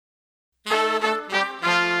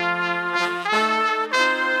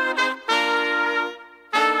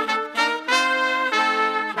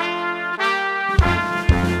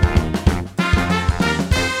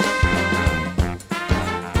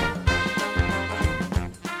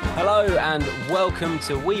Hello and welcome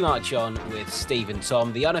to We March On with Steve and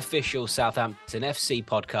Tom, the unofficial Southampton FC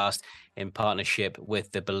podcast in partnership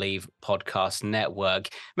with the Believe Podcast Network.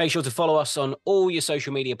 Make sure to follow us on all your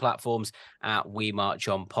social media platforms at We March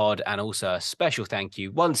On Pod, and also a special thank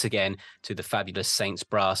you once again to the fabulous Saints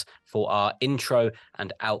Brass for our intro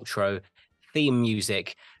and outro theme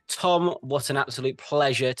music. Tom, what an absolute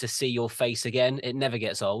pleasure to see your face again. It never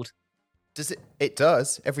gets old. Does it? It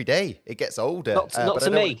does. Every day it gets older. Not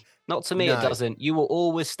to me. Not to me, No. It doesn't. You will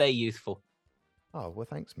always stay youthful. Oh, well,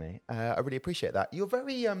 thanks, mate. I really appreciate that. You're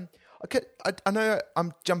very... I know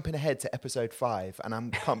I'm jumping ahead to episode 5, and I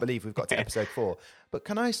can't believe we've got to episode 4. But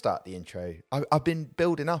can I start the intro? I've been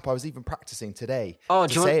building up. I was even practicing today to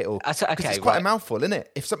say it all. Because it's quite a mouthful, isn't it?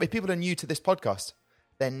 If people are new to this podcast,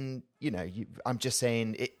 then, I'm just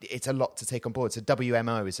saying it's a lot to take on board. So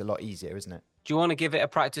WMO is a lot easier, isn't it? Do you want to give it a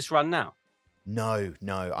practice run now? No,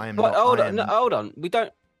 I am not. Hold Hold on. We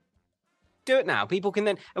don't do it now. People can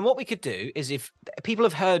then, and what we could do is, if people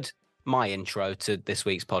have heard my intro to this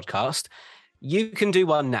week's podcast, you can do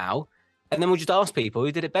one now, and then we'll just ask people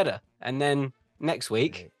who did it better, and then next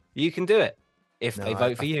week you can do it if they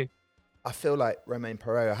vote for you. I feel like Romain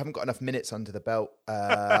Perot. I haven't got enough minutes under the belt.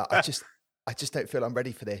 I just don't feel I'm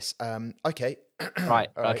ready for this. Okay. Right.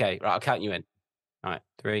 Okay. Right. I'll count you in. All right.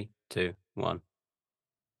 3, 2, 1.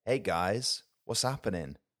 Hey guys, what's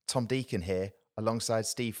happening? Tom Deacon here, alongside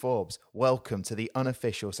Steve Forbes. Welcome to the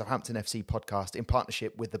unofficial Southampton FC podcast in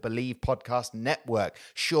partnership with the Believe Podcast Network.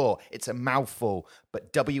 Sure, it's a mouthful,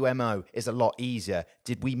 but WMO is a lot easier.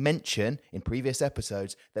 Did we mention in previous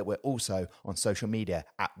episodes that we're also on social media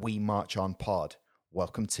at We March On Pod?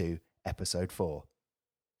 Welcome to episode 4.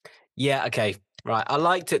 Yeah, okay. Right. I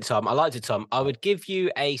liked it, Tom. I would give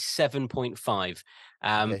you a 7.5.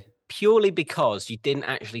 Okay. Purely because you didn't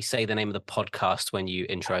actually say the name of the podcast when you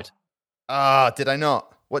introed. Did I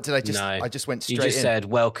not? What did I just... No, I just went straight in. You just said,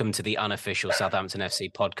 welcome to the unofficial Southampton FC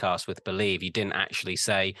podcast with Believe. You didn't actually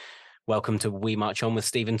say, welcome to We March On with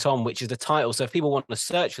Steve and Tom, which is the title. So if people want to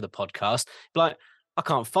search for the podcast, be like, I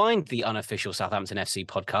can't find the unofficial Southampton FC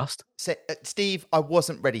podcast. Steve, I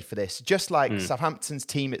wasn't ready for this. Just like Southampton's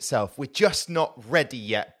team itself, we're just not ready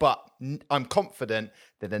yet. But I'm confident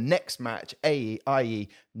that the next match, i.e.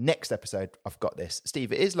 next episode, I've got this.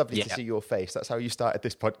 Steve, it is lovely to see your face. That's how you started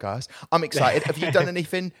this podcast. I'm excited. Have you done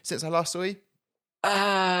anything since I last saw you?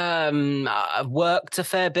 I've worked a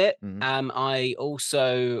fair bit. I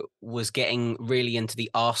also was getting really into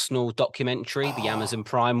the Arsenal documentary, the Amazon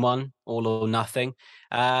Prime one, All or Nothing.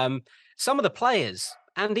 Some of the players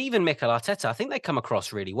and even Mikel Arteta, I think they come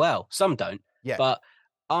across really well. Some don't, but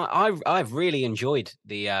I've really enjoyed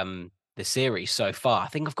the series so far. I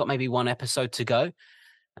think I've got maybe one episode to go.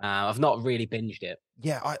 I've not really binged it.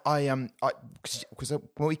 Yeah, because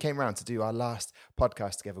when we came around to do our last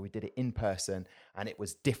podcast together, we did it in person, and it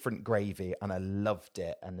was different gravy, and I loved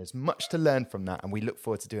it. And there's much to learn from that, and we look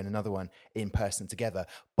forward to doing another one in person together.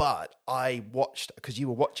 But I watched, because you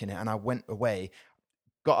were watching it, and I went away,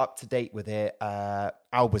 got up to date with it.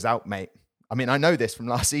 Alba's out, mate. I mean, I know this from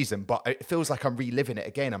last season, but it feels like I'm reliving it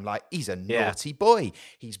again. I'm like, he's a naughty boy.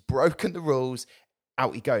 He's broken the rules.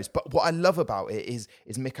 Out he goes. But what I love about it is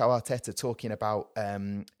Mikel Arteta talking about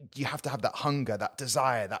you have to have that hunger, that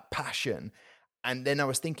desire, that passion. And then I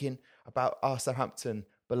was thinking about our Southampton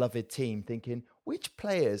beloved team, thinking, which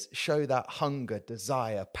players show that hunger,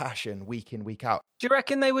 desire, passion week in, week out? Do you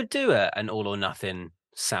reckon they would do an all or nothing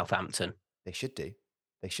Southampton? They should do.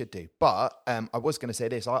 But I was going to say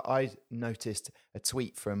this. I noticed a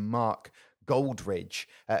tweet from Mark Goldridge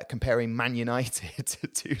comparing Man United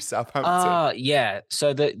to Southampton. Yeah.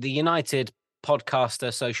 So the United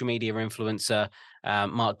podcaster, social media influencer,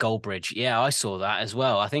 Mark Goldridge. Yeah, I saw that as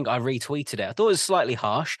well. I think I retweeted it. I thought it was slightly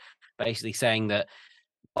harsh, basically saying that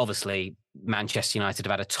obviously Manchester United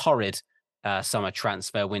have had a torrid summer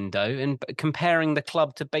transfer window, and comparing the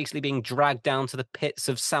club to basically being dragged down to the pits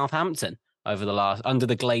of Southampton under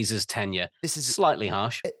the Glazers' tenure. This is slightly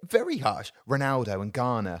harsh. Very harsh. Ronaldo and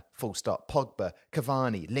Garner, full stop. Pogba,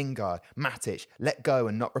 Cavani, Lingard, Matic, let go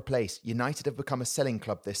and not replace. United have become a selling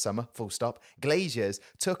club this summer, full stop. Glazers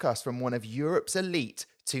took us from one of Europe's elite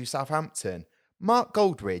to Southampton. Mark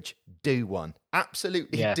Goldridge, do one.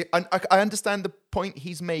 Absolutely. Yeah. I understand the point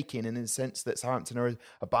he's making in the sense that Southampton are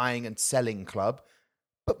a buying and selling club.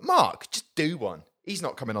 But Mark, just do one. He's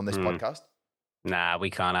not coming on this podcast. Nah, we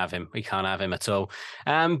can't have him. We can't have him at all.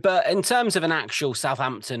 But in terms of an actual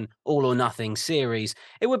Southampton all or nothing series,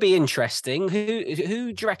 it would be interesting. Who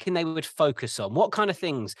do you reckon they would focus on? What kind of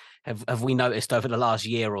things have we noticed over the last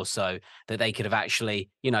year or so that they could have actually,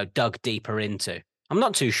 dug deeper into? I'm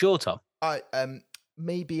not too sure, Tom.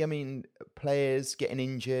 maybe, I mean, players getting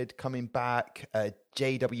injured, coming back,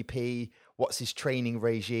 JWP, what's his training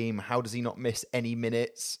regime? How does he not miss any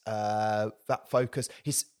minutes? That focus.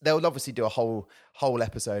 They'll obviously do a whole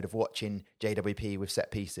episode of watching JWP with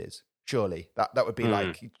set pieces. Surely that would be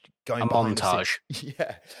like going a behind montage.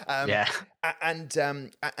 Yeah. Yeah.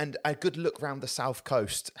 And a good look around the South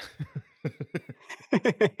Coast.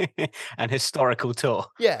 An historical tour.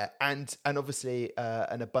 Yeah, and obviously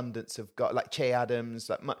an abundance of guys like Che Adams.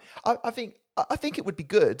 Like I think it would be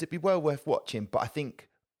good. It'd be well worth watching. But I think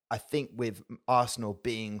with Arsenal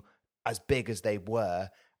being as big as they were,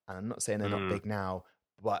 and I'm not saying they're not big now,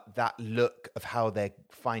 but that look of how they're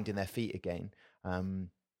finding their feet again.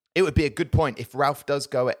 It would be a good point if Ralph does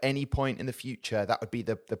go at any point in the future. That would be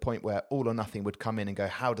the point where All or Nothing would come in and go,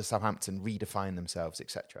 how does Southampton redefine themselves,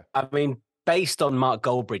 etc. I mean, based on Mark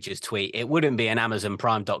Goldbridge's tweet, it wouldn't be an Amazon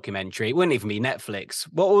Prime documentary. It wouldn't even be Netflix.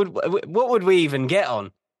 What would we even get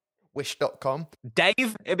on? Wish.com.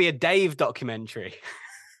 Dave? It'd be a Dave documentary.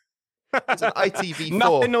 It's an ITV4.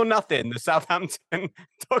 Nothing or Nothing, the Southampton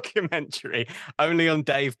documentary, only on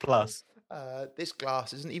Dave Plus. This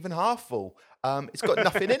glass isn't even half full. It's got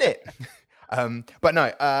nothing in it. But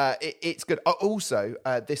no, it's good. Also,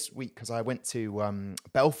 this week, because I went to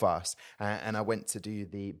Belfast and I went to do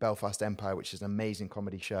the Belfast Empire, which is an amazing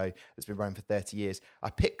comedy show that's been running for 30 years.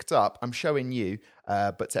 I picked up, I'm showing you,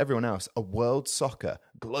 but to everyone else, a world soccer,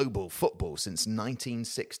 global football since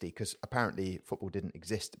 1960, because apparently football didn't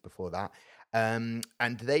exist before that. And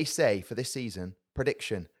they say for this season,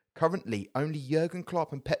 prediction, currently only Jurgen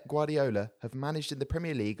Klopp and Pep Guardiola have managed in the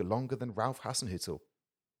Premier League longer than Ralph Hasenhüttl.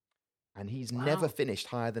 And he's never finished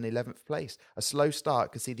higher than 11th place. A slow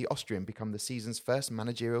start could see the Austrian become the season's first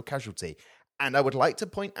managerial casualty. And I would like to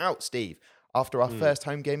point out, Steve, after our first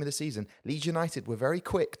home game of the season, Leeds United were very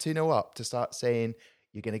quick 2-0 up to start saying,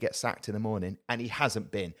 you're going to get sacked in the morning. And he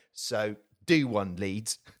hasn't been. So do one,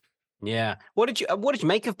 Leeds. Yeah. What did you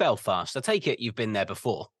make of Belfast? I take it you've been there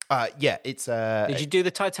before. Yeah, it's... Did you do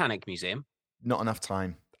the Titanic Museum? Not enough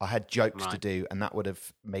time. I had jokes to do, and that would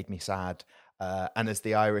have made me sad. And as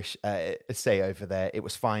the Irish say over there, it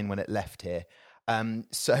was fine when it left here. I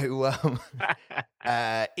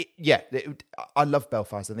love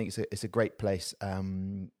Belfast. I think it's a great place.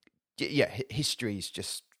 History is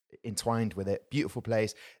just entwined with it. Beautiful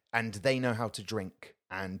place, and they know how to drink.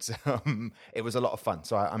 And it was a lot of fun.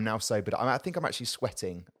 So I'm now sobered. I think I'm actually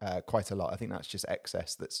sweating quite a lot. I think that's just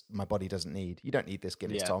excess that my body doesn't need. You don't need this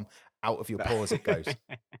Guinness, Tom. Out of your pores it goes.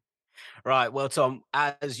 Right. Well, Tom,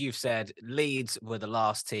 as you've said, Leeds were the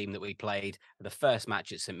last team that we played the first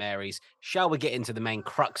match at St Mary's. Shall we get into the main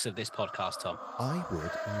crux of this podcast, Tom? I would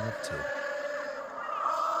love to.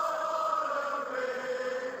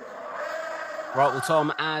 Right. Well,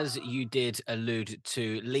 Tom, as you did allude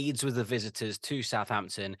to, Leeds were the visitors to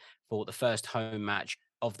Southampton for the first home match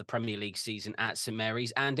of the Premier League season at St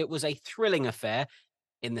Mary's. And it was a thrilling affair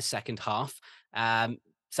in the second half.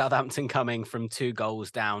 Southampton coming from 2 goals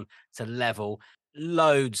down to level.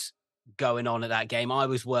 Loads going on at that game. I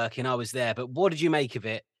was working, I was there. But what did you make of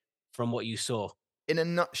it from what you saw? In a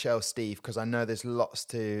nutshell, Steve, because I know there's lots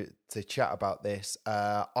to chat about this,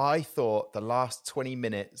 I thought the last 20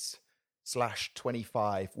 minutes /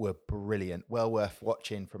 25 were brilliant. Well worth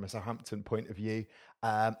watching from a Southampton point of view.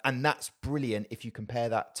 And that's brilliant if you compare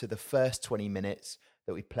that to the first 20 minutes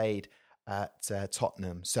that we played at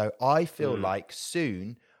Tottenham. So I feel like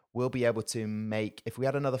soon we'll be able to make, if we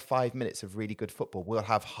had another 5 minutes of really good football, we'll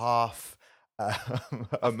have half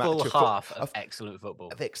a match full half of excellent football.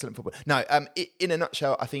 Of excellent football. No, in a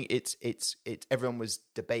nutshell, I think it's everyone was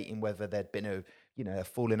debating whether there'd been a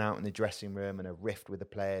falling out in the dressing room and a rift with the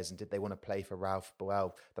players, and did they want to play for Ralph?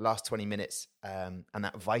 Well, the last 20 minutes and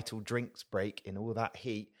that vital drinks break in all that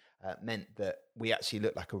heat meant that we actually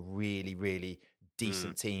looked like a really, really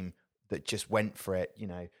decent team that just went for it,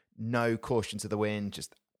 no caution to the wind,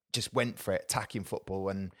 just went for it, attacking football,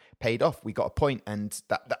 and paid off. We got a point, and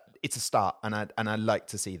that it's a start, and I like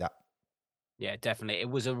to see that. Yeah, definitely. It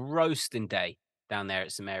was a roasting day down there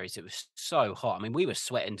at St Mary's. It was so hot. I mean, we were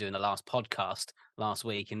sweating doing the last podcast last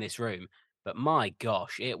week in this room, but my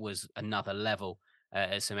gosh, it was another level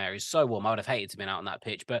at St Mary's. So warm. I would have hated to be out on that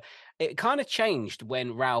pitch, but it kind of changed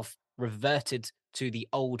when Ralph reverted to the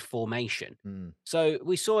old formation. So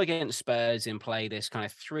we saw against Spurs in play this kind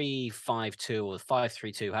of 3-5-2 or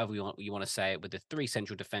 5-3-2, however you want to say it, with the 3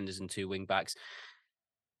 central defenders and 2 wing backs.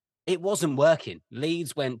 It wasn't working.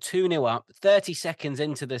 Leeds went 2-0 up. 30 seconds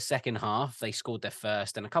into the second half, they scored their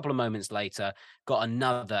first, and a couple of moments later got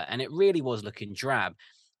another, and it really was looking drab.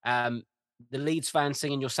 The Leeds fans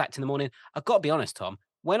singing "You're sacked in the morning." I've got to be honest, Tom,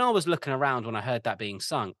 when I was looking around when I heard that being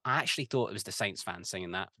sung, I actually thought it was the Saints fans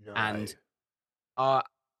singing that. No. And I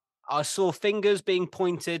saw fingers being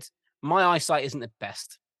pointed. My eyesight isn't the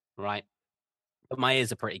best, right? But my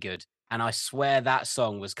ears are pretty good. And I swear that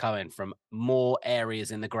song was coming from more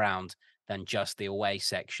areas in the ground than just the away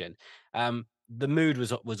section. The mood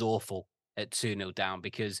was awful at 2-0 down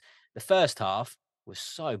because the first half was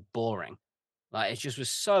so boring. Like, it just was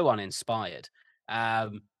so uninspired.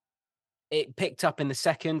 It picked up in the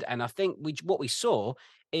second, and I think what we saw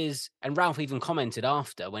is, and Ralph even commented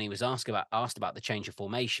after when he was asked about the change of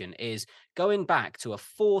formation, is going back to a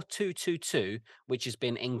 4-2-2-2, which has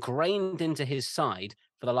been ingrained into his side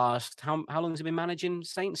for the last how long has he been managing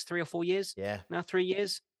Saints? 3 or 4 years? Yeah. Now 3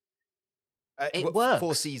 years. It works. works.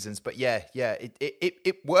 4 seasons, but yeah,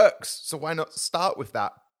 it works. So why not start with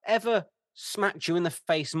that? Ever smacked you in the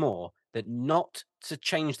face more that not to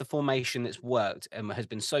change the formation that's worked and has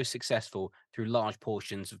been so successful through large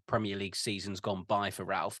portions of Premier League seasons gone by for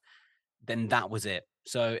Ralph, then that was it.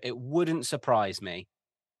 So it wouldn't surprise me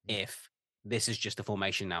if this is just a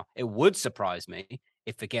formation now. It would surprise me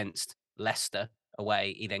if against Leicester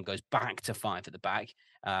away, he then goes back to 5 at the back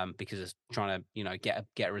because it's trying to,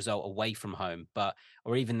 get a result away from home. But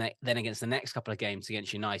or even then against the next couple of games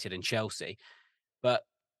against United and Chelsea. But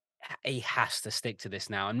he has to stick to this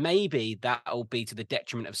now. And maybe that'll be to the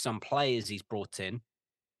detriment of some players he's brought in,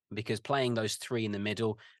 because playing those 3 in the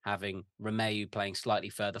middle, having Romeu playing slightly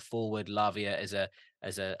further forward, Lavia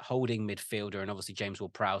as a holding midfielder, and obviously James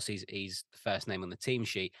Ward-Prowse, he's the first name on the team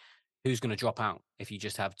sheet. Who's going to drop out if you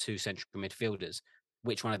just have 2 central midfielders?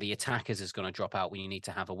 Which one of the attackers is going to drop out when you need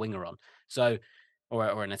to have a winger on? So,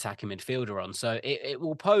 or an attacking midfielder on. So it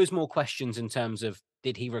will pose more questions in terms of,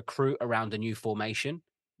 did he recruit around a new formation?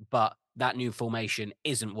 But that new formation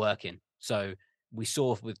isn't working. So we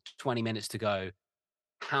saw with 20 minutes to go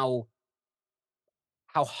how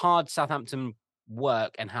hard Southampton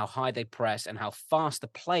work and how high they press and how fast the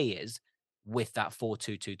play is with that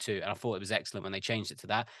 4-2-2-2. And I thought it was excellent when they changed it to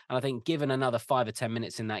that. And I think given another 5 or 10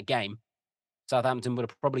 minutes in that game, Southampton would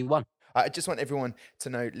have probably won. I just want everyone to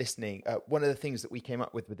know, listening, one of the things that we came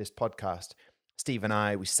up with this podcast, Steve and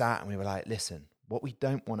I, we sat and we were like, listen, what we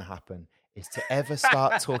don't want to happen is to ever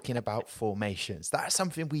start talking about formations. That's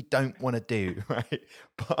something we don't want to do, right?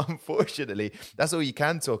 But unfortunately, that's all you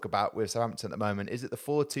can talk about with Southampton at the moment. Is it the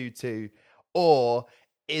 4-2-2 or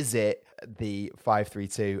is it the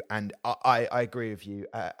 5-3-2? And I agree with you.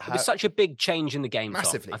 It was such a big change in the game,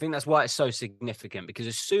 massively. Tom. I think that's why it's so significant, because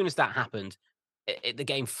as soon as that happened, the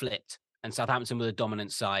game flipped and Southampton were the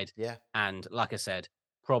dominant side. Yeah. And like I said,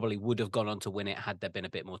 probably would have gone on to win it had there been a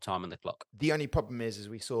bit more time on the clock. The only problem is, as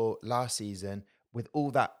we saw last season, with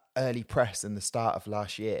all that early press in the start of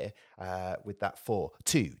last year, with that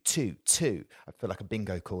 4-2-2-2, I feel like a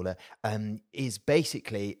bingo caller, is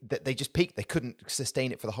basically that they just peaked. They couldn't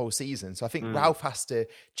sustain it for the whole season. So I think Ralph has to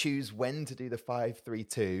choose when to do the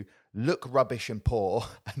 5-3-2, look rubbish and poor,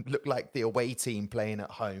 and look like the away team playing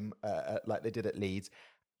at home, like they did at Leeds,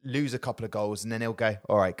 lose a couple of goals, and then he'll go,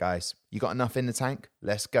 all right, guys, you got enough in the tank?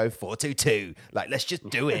 Let's go 4-2-2. Like, let's just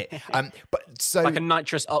do it. But so like a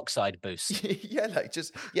nitrous oxide boost.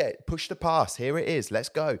 Push the pass. Here it is. Let's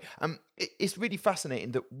go. It's really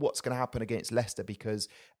fascinating that what's going to happen against Leicester, because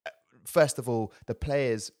first of all, the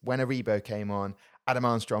players, when Aribo came on, Adam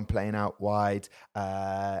Armstrong playing out wide,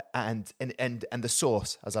 and the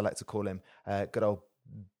source, as I like to call him, good old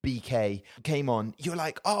BK, came on. You're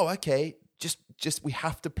like, oh, okay. Just we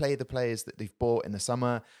have to play the players that they've bought in the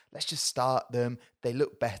summer. Let's just start them. They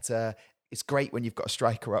look better. It's great when you've got a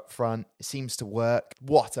striker up front. It seems to work.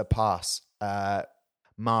 What a pass.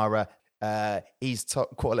 Mara, he's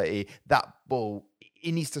top quality. That ball,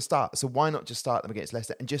 he needs to start. So why not just start them against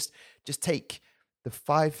Leicester and just take the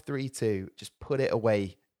 5-3-2, just put it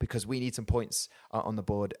away, because we need some points on the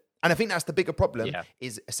board. And I think that's the bigger problem,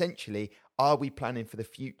 is essentially, are we planning for the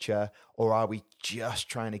future or are we just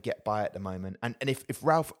trying to get by at the moment? And if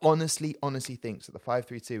Ralph honestly thinks that the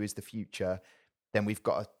 5-3-2 is the future, then we've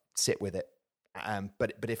got to sit with it.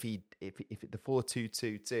 But if the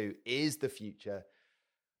 4-2-2-2 is the future,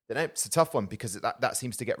 then it's a tough one, because that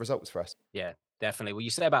seems to get results for us. Yeah, definitely. Well,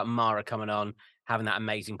 you say about Mara coming on, having that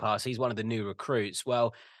amazing pass. He's one of the new recruits.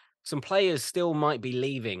 Well, some players still might be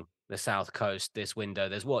leaving the South Coast this window.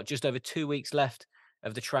 There's just over 2 weeks left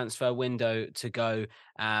of the transfer window to go.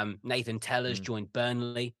 Nathan Teller's joined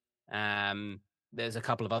Burnley. There's a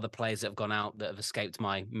couple of other players that have gone out that have escaped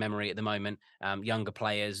my memory at the moment, younger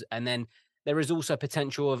players. And then there is also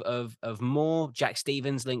potential of more. Jack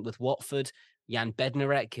Stevens linked with Watford. Jan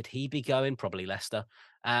Bednarek, could he be going? Probably Leicester.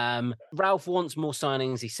 Ralph wants more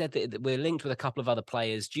signings. He said that we're linked with a couple of other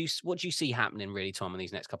players. What do you see happening, really, Tom, in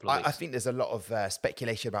these next couple of weeks? I think there's a lot of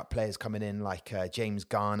speculation about players coming in, like James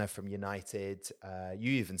Garner from United.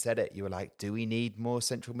 You even said it. You were like, do we need more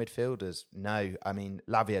central midfielders? No. I mean,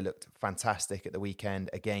 Lavia looked fantastic at the weekend,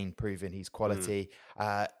 again, proving his quality.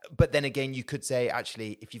 But then again, you could say,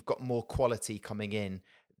 actually, if you've got more quality coming in,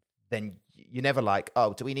 then you're never like,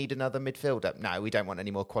 oh, do we need another midfielder? No, we don't want any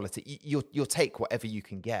more quality. You'll take whatever you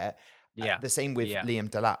can get. Yeah. The same with Liam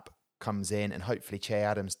Delap comes in, and hopefully Che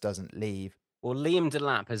Adams doesn't leave. Well, Liam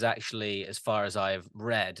Delap has actually, as far as I've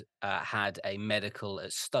read, had a medical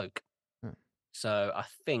at Stoke. So I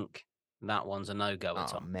think that one's a no-go.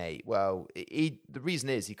 Mate. Well, the reason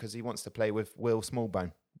is because he wants to play with Will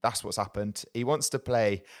Smallbone. That's what's happened. He wants to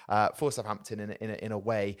play for Southampton in a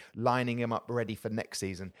way, lining him up ready for next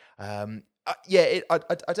season. I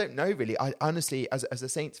don't know really. I honestly, as a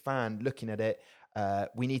Saints fan, looking at it,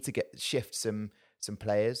 we need to shift some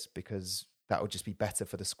players because that would just be better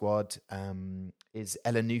for the squad. Is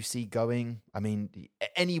Elanusi going? I mean,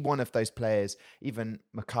 any one of those players, even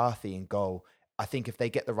McCarthy in goal, I think if they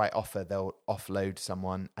get the right offer, they'll offload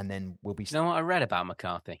someone, and then we'll be. You know what I read about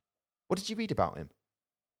McCarthy? What did you read about him?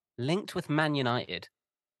 Linked with Man United.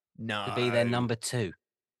 No. To be their number 2.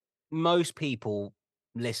 Most people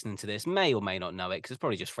listening to this may or may not know it because it's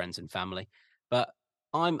probably just friends and family. But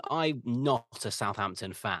I'm not a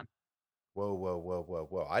Southampton fan.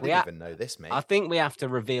 Whoa. I didn't even know this, mate. I think we have to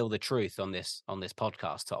reveal the truth on this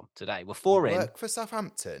podcast, Tom, today. Work for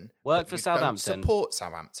Southampton. Support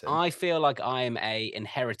Southampton. I feel like I am a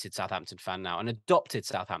inherited Southampton fan now, an adopted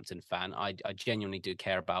Southampton fan. I genuinely do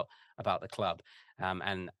care about the club.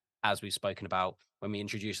 And as we've spoken about when we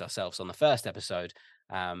introduced ourselves on the first episode,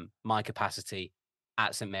 my capacity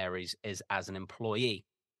at St Mary's is as an employee.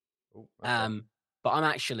 Ooh, okay. But I'm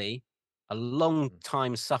actually a long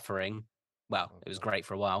time suffering. Well, it was great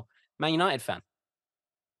for a while. Man United fan.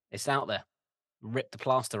 It's out there. Rip the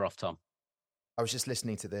plaster off, Tom. I was just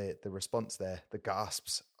listening to the response there, the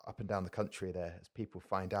gasps up and down the country there as people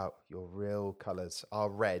find out your real colours are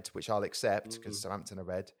red, which I'll accept because Southampton are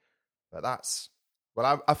red. But that's...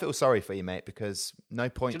 Well, I feel sorry for you, mate, because no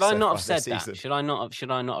points. Should I not have said that? Should I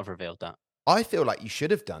not have revealed that? I feel like you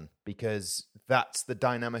should have done because that's the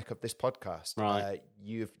dynamic of this podcast. Right.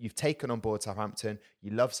 You've taken on board Southampton.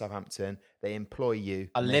 You love Southampton. They employ you.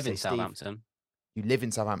 I live in Southampton. You live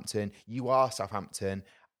in Southampton. You are Southampton.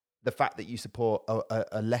 The fact that you support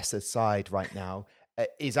a lesser side right now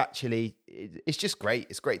is actually, it's just great.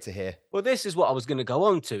 It's great to hear. Well, this is what I was going to go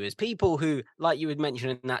on to, is people who, like you had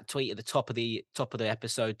mentioned in that tweet at the top of the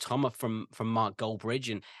episode, Tom, from Mark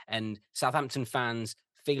Goldbridge, and Southampton fans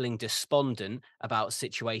feeling despondent about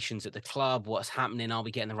situations at the club, what's happening, are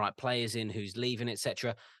we getting the right players in, who's leaving,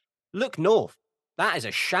 etc. Look north. That is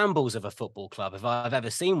a shambles of a football club if I've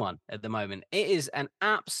ever seen one at the moment. It is an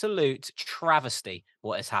absolute travesty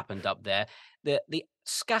what has happened up there. The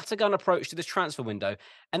scattergun approach to this transfer window,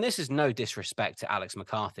 and this is no disrespect to Alex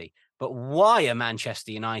McCarthy, but why are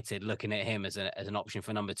Manchester United looking at him as an option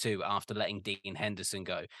for number 2 after letting Dean Henderson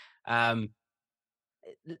go?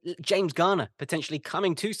 James Garner potentially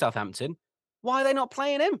coming to Southampton. Why are they not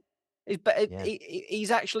playing him?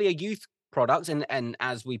 He's actually a youth product, and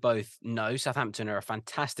as we both know, Southampton are a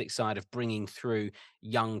fantastic side of bringing through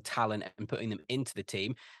young talent and putting them into the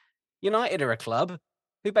team. United are a club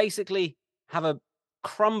who basically have a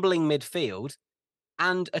crumbling midfield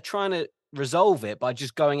and are trying to resolve it by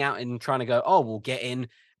just going out and trying to go, oh, we'll get in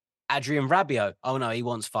Adrian Rabiot. Oh no, he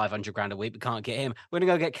wants 500 grand a week. We can't get him. We're going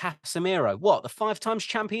to go get Casemiro. What? The 5 times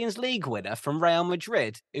Champions League winner from Real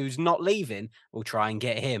Madrid who's not leaving. We'll try and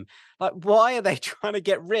get him. Like, why are they trying to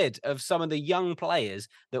get rid of some of the young players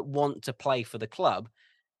that want to play for the club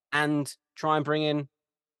and try and bring in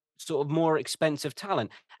sort of more expensive talent?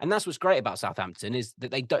 And that's what's great about Southampton, is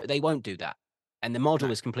that they won't do that. And the model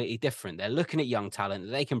is completely different. They're looking at young talent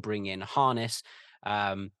that they can bring in, harness,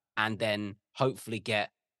 and then hopefully get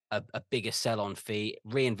a bigger sell-on fee,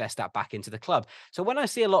 reinvest that back into the club. So when I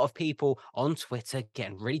see a lot of people on Twitter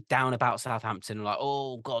getting really down about Southampton, like,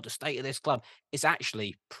 oh God, the state of this club, it's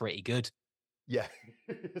actually pretty good. Yeah.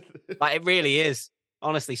 Like, it really is.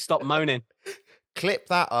 Honestly, stop moaning. Clip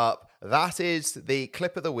that up. That is the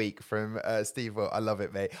clip of the week from Steve Will. I love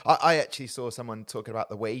it, mate. I actually saw someone talking about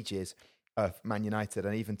the wages of Man United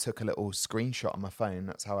and even took a little screenshot on my phone.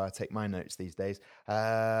 That's how I take my notes these days.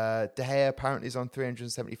 De Gea apparently is on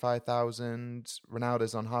 375,000.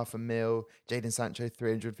 Ronaldo's on 500,000. Jadon Sancho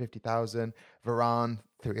 350,000. Varane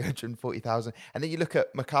 340,000. And then you look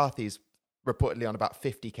at McCarthy's reportedly on about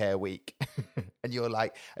 50k a week. And you're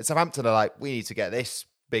like, and Southampton are like, we need to get this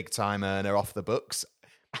big time earner off the books.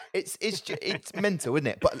 It's mental, isn't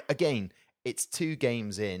it? But again, it's 2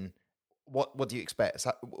 games in. What do you expect?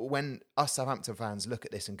 So when us Southampton fans look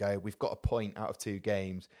at this and go, we've got a point out of 2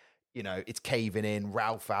 games, it's caving in,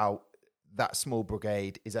 Ralph out, that small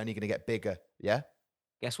brigade is only going to get bigger. Yeah?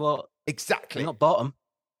 Guess what? Exactly. They're not bottom.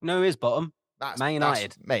 No, is bottom. Man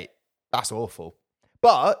United. Mate, that's awful.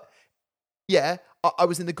 But, yeah, I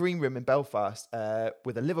was in the green room in Belfast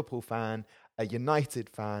with a Liverpool fan, a United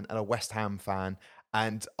fan, and a West Ham fan.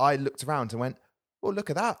 And I looked around and went, well,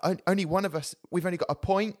 look at that. Only one of us, we've only got a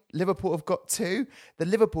point. Liverpool have got 2. The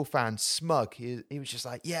Liverpool fan, smug, he was just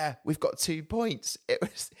like, yeah, we've got 2 points.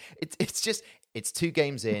 It's 2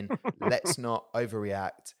 games in. Let's not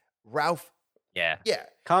overreact. Ralph. Yeah. Yeah.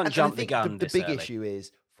 Can't jump the gun. The big issue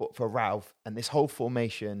is for Ralph and this whole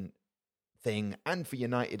formation thing, and for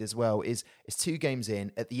United as well, is 2 games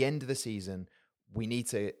in. At the end of the season, we need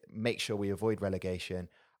to make sure we avoid relegation.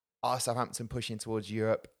 Are Southampton pushing towards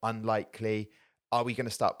Europe? Unlikely. Are we going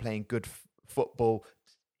to start playing good football?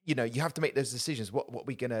 You have to make those decisions. What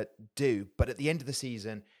we're going to do. But at the end of the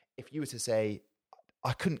season, if you were to say,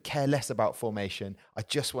 I couldn't care less about formation. I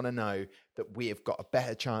just want to know that we have got a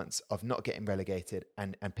better chance of not getting relegated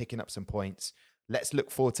and picking up some points. Let's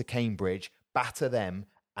look forward to Cambridge, batter them,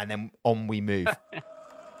 and then on we move.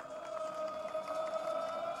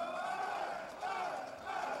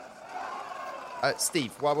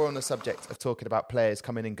 Steve, while we're on the subject of talking about players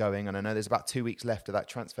coming and going, and I know there's about 2 weeks left of that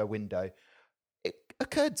transfer window, it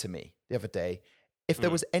occurred to me the other day, if there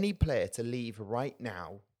was any player to leave right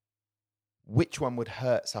now, which one would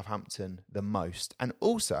hurt Southampton the most? And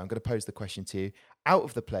also, I'm going to pose the question to you, out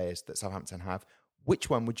of the players that Southampton have, which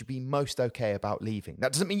one would you be most okay about leaving?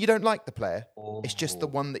 That doesn't mean you don't like the player. Oh. It's just the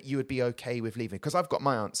one that you would be okay with leaving. Because I've got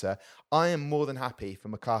my answer. I am more than happy for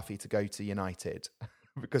McCarthy to go to United.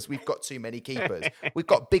 Because we've got too many keepers. We've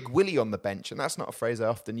got Big Willie on the bench, and that's not a phrase I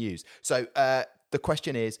often use. So the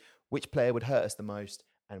question is, which player would hurt us the most,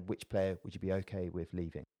 and which player would you be okay with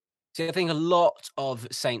leaving? See, I think a lot of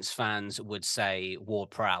Saints fans would say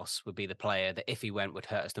Ward-Prowse would be the player that, if he went, would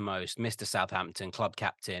hurt us the most. Mr. Southampton, club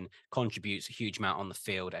captain, contributes a huge amount on the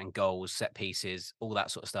field and goals, set pieces, all that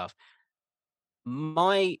sort of stuff.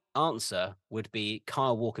 My answer would be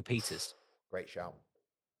Kyle Walker-Peters. Great shout.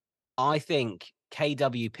 I think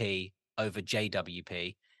KWP over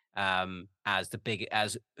JWP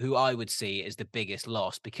as who I would see as the biggest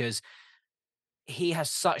loss, because he has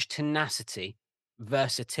such tenacity,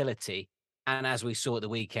 versatility, and as we saw at the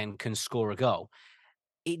weekend, can score a goal.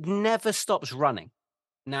 It never stops running.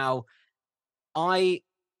 Now, we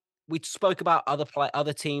spoke about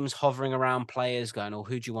other teams hovering around players, going, "Oh,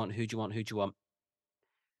 who do you want? Who do you want? Who do you want?"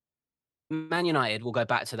 Man United will go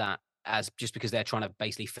back to that as just because they're trying to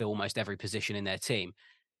basically fill almost every position in their team.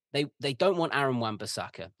 They don't want Aaron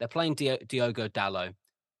Wan-Bissaka. They're playing Diogo Dalot.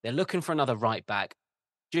 They're looking for another right back.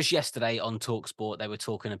 Just yesterday on TalkSport, they were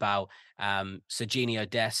talking about Serginho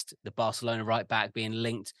Dest, the Barcelona right back, being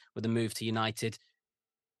linked with a move to United.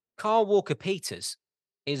 Kyle Walker-Peters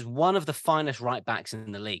is one of the finest right backs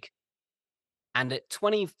in the league. And at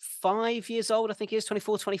 25 years old, I think he is,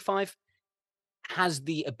 24, 25, has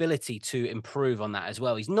the ability to improve on that as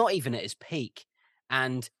well. He's not even at his peak,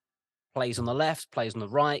 and plays on the left, plays on the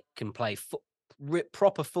right, can play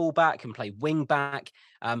proper fullback, can play wing back.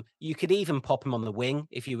 You could even pop him on the wing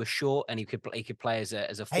if you were short, and he could play as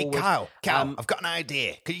a forward. Hey, Kyle, I've got an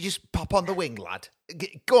idea. Could you just pop on the wing, lad?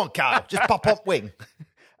 Go on, Kyle, just pop on wing.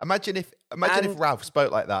 Imagine if Ralph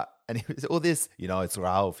spoke like that, and it was all this, it's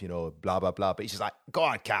Ralph, blah blah blah. But he's just like, go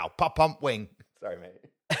on, Kyle, pop on wing. Sorry, mate.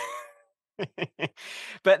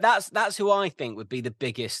 But that's who I think would be the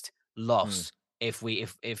biggest loss if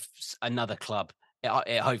another club,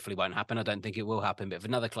 it hopefully won't happen. I don't think it will happen. But if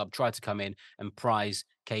another club tried to come in and prize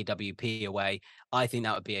KWP away, I think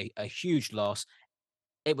that would be a huge loss.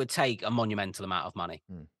 It would take a monumental amount of money.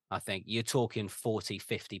 I think you're talking 40,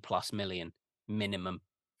 50 plus million minimum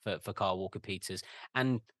for Kyle Walker-Peters.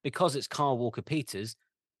 And because it's Kyle Walker-Peters,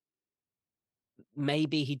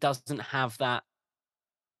 maybe he doesn't have that,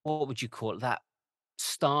 what would you call it, that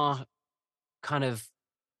star kind of,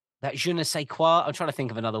 that je ne sais quoi. I'm trying to think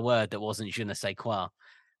of another word that wasn't je ne sais quoi,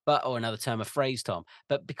 or another term of phrase, Tom.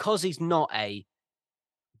 But because he's not a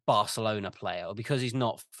Barcelona player, or because he's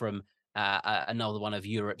not from another one of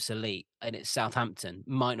Europe's elite, and it's Southampton,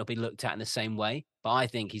 might not be looked at in the same way. But I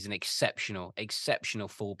think he's an exceptional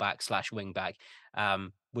fullback / wing back.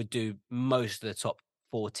 Would do most of the top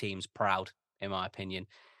 4 teams proud, in my opinion.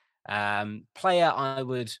 Player I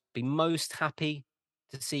would be most happy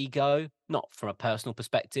to see go, not from a personal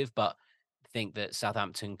perspective, but I think that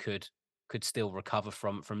Southampton could still recover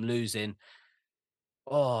from losing.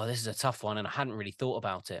 Oh, this is a tough one, and I hadn't really thought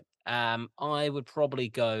about it. I would probably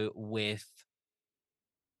go with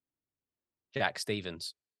Jack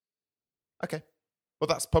Stevens. Okay. Well,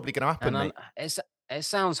 that's probably going to happen, And mate. it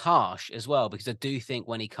sounds harsh as well, because I do think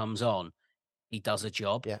when he comes on, he does a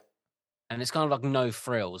job. Yeah. And it's kind of like no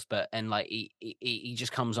frills, but like he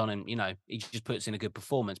just comes on and, he just puts in a good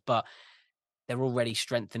performance. But they're already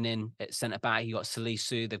strengthening at centre back. You got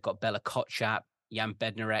Salisu, they've got Bella Kotchap, Jan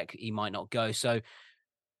Bednarek, he might not go. So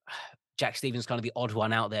Jack Stevens kind of the odd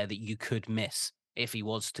one out there that you could miss if he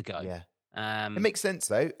was to go. Yeah. It makes sense,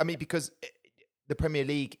 though. I mean, because the Premier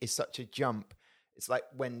League is such a jump. It's like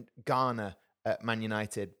when Garner at Man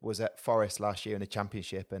United was at Forest last year in the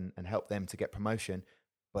Championship and helped them to get promotion,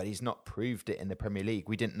 but he's not proved it in the Premier League.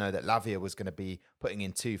 We didn't know that Lavia was going to be putting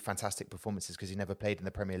in 2 fantastic performances because he never played in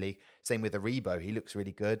the Premier League. Same with Aribo. He looks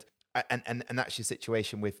really good. And that's your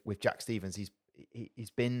situation with Jack Stevens.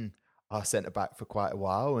 He's been our centre-back for quite a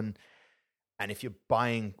while. And if you're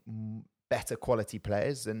buying better quality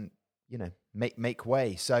players, then make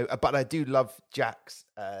way. So, but I do love Jack's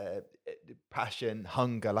passion,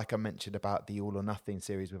 hunger, like I mentioned about the All or Nothing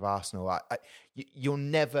series with Arsenal. You'll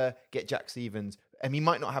never get Jack Stevens, and he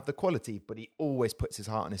might not have the quality, but he always puts his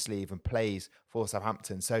heart on his sleeve and plays for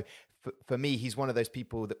Southampton. So for me, he's one of those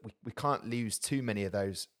people that we can't lose too many of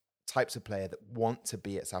those types of player that want to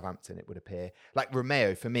be at Southampton, it would appear. Like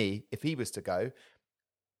Romeo, for me, if he was to go,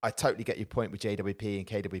 I totally get your point with JWP and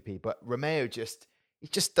KWP, but Romeo he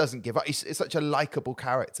just doesn't give up. He's such a likable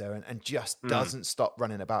character and just doesn't stop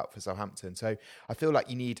running about for Southampton. So I feel like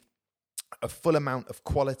you need a full amount of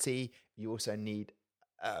quality. You also need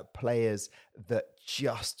players that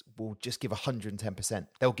will give 110%.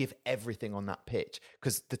 They'll give everything on that pitch,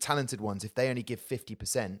 because the talented ones, if they only give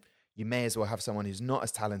 50%, you may as well have someone who's not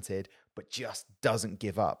as talented, but just doesn't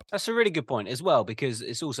give up. That's a really good point as well, because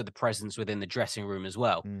it's also the presence within the dressing room as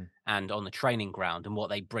well, and on the training ground, and what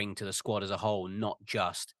they bring to the squad as a whole, not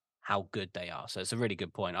just how good they are. So it's a really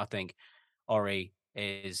good point. I think Ori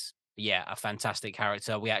is, a fantastic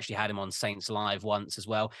character. We actually had him on Saints Live once as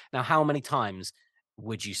well. Now, how many times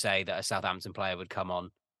would you say that a Southampton player would come on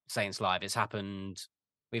Saints Live? It's happened.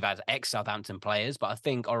 We've had ex-Southampton players, but I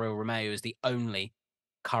think Oriol Romeu is the only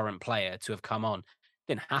current player to have come on.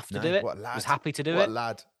 Didn't have to do it. Was happy to do it. What a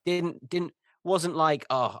lad. Wasn't like,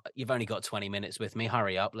 oh, you've only got 20 minutes with me.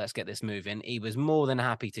 Hurry up. Let's get this moving. He was more than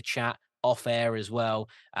happy to chat off air as well.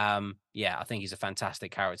 I think he's a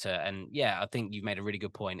fantastic character. And I think you've made a really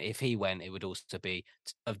good point. If he went, it would also be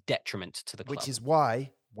of detriment to the club. Which is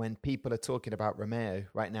why when people are talking about Romeo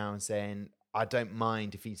right now and saying, I don't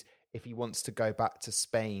mind if he wants to go back to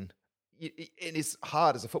Spain, it is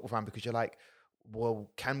hard as a football fan, because you're like, well,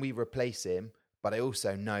 can we replace him? But I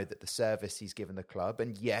also know that the service he's given the club,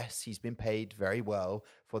 and yes, he's been paid very well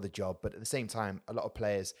for the job, but at the same time, a lot of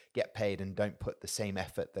players get paid and don't put the same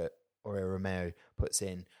effort that Oriol Romeo puts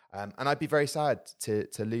in. And I'd be very sad to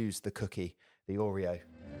lose the cookie, the Oreo.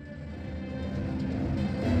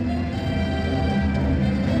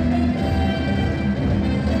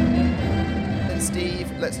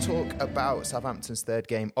 Steve, let's talk about Southampton's third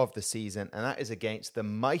game of the season, and that is against the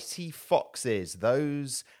mighty Foxes,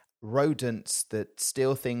 those rodents that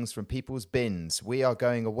steal things from people's bins. We are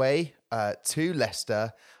going away to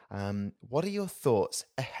Leicester. What are your thoughts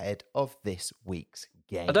ahead of this week's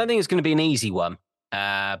game? I don't think it's going to be an easy one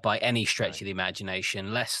by any stretch of the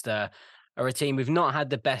imagination. Leicester are a team who've not had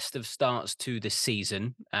the best of starts to the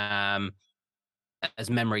season. As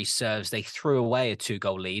memory serves, they threw away a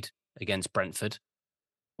 2-goal lead against Brentford.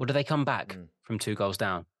 Or did they come back from 2 goals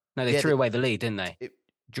down? No, they threw away the lead, didn't they?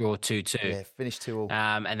 Draw 2-2. Yeah, finished 2-2.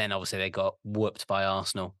 And then obviously they got whooped by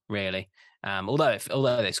Arsenal, really. Although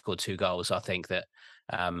they scored 2 goals, I think that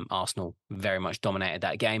Arsenal very much dominated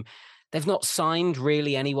that game. They've not signed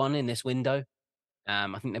really anyone in this window.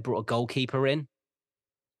 I think they brought a goalkeeper in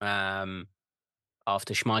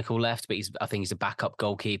after Schmeichel left, but I think he's a backup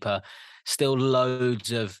goalkeeper. Still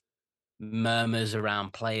loads of murmurs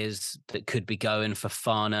around players that could be going for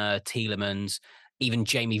Fana, Tielemans. Even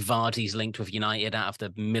Jamie Vardy's linked with United out of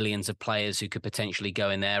the millions of players who could potentially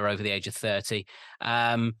go in there over the age of 30.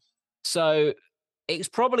 So it's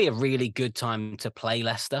probably a really good time to play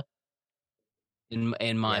Leicester,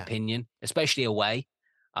 in my opinion, especially away.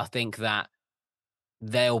 I think that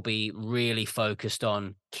they'll be really focused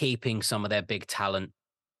on keeping some of their big talent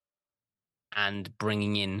and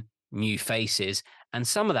bringing in new faces. And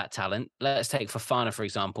some of that talent, let's take Fofana, for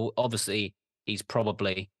example. Obviously, he's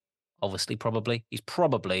probably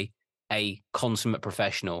a consummate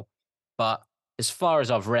professional. But as far as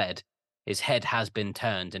I've read, his head has been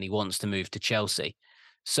turned and he wants to move to Chelsea.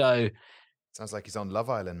 So Sounds like he's on Love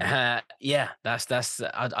Island, mate. Yeah, that's.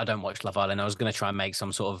 I don't watch Love Island. I was going to try and make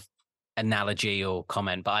some sort of analogy or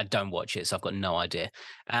comment, but I don't watch it, so I've got no idea.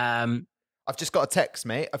 I've just got a text,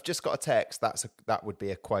 mate. I've just got a text. That would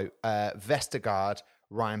be a quote. Vestergaard,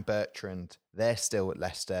 Ryan Bertrand, they're still at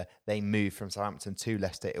Leicester. They moved from Southampton to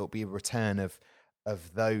Leicester. It will be a return of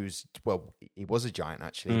those. Well, he was a giant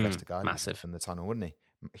actually. Vestergaard, massive from the tunnel, wouldn't he?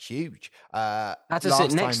 Huge. I had to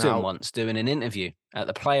sit next to him once doing an interview at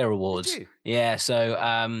the Player Awards. Did you? Yeah, so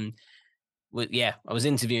I was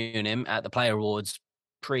interviewing him at the Player Awards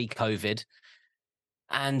pre-COVID,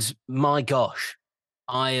 and my gosh,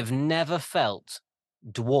 I have never felt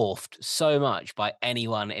dwarfed so much by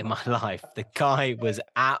anyone in my life. The guy was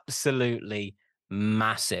absolutely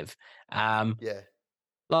massive.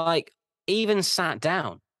 Like, even sat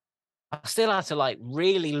down, I still had to like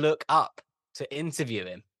really look up to interview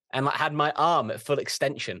him, and like had my arm at full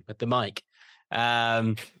extension with the mic.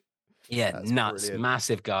 Nuts, brilliant.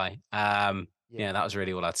 Massive guy. That was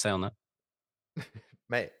really all I'd say on that.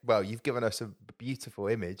 Mate, well, you've given us a beautiful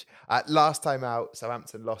image. Last time out,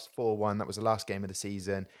 Southampton lost 4-1. That was the last game of the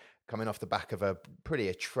season, coming off the back of a pretty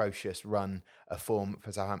atrocious run of form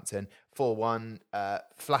for Southampton. 4-1,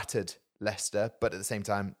 flattered Leicester, but at the same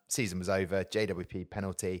time, season was over. JWP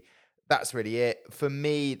penalty. That's really it. For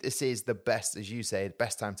me, this is the best, as you say, the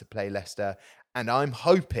best time to play Leicester. And I'm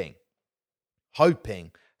hoping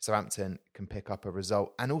Southampton can pick up a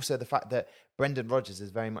result. And also the fact that Brendan Rodgers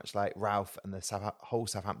is very much like Ralph and the whole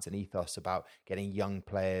Southampton ethos about getting young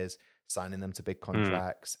players, signing them to big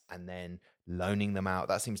contracts, and then loaning them out.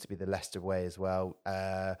 That seems to be the Leicester way as well.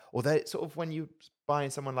 Although it's sort of when you're buying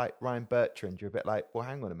someone like Ryan Bertrand, you're a bit like, well,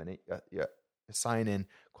 hang on a minute. You're signing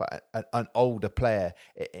quite an older player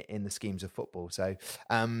in the schemes of football. So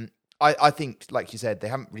I think, like you said, they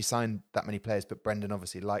haven't really signed that many players, but Brendan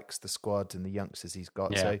obviously likes the squad and the youngsters he's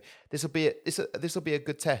got. Yeah. So this will be a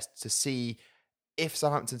good test to see if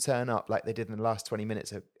Southampton turn up like they did in the last 20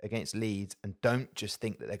 minutes against Leeds, and don't just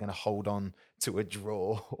think that they're going to hold on to a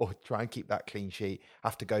draw or try and keep that clean sheet,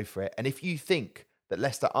 have to go for it. And if you think that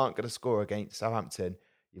Leicester aren't going to score against Southampton,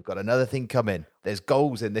 you've got another thing coming. There's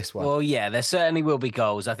goals in this one. Well, yeah, there certainly will be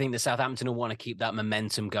goals. I think the Southampton will want to keep that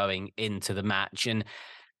momentum going into the match. And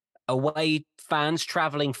away fans,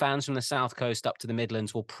 travelling fans from the South Coast up to the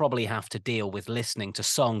Midlands will probably have to deal with listening to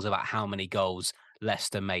songs about how many goals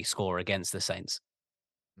Leicester may score against the Saints.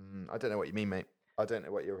 I don't know what you mean, mate. I don't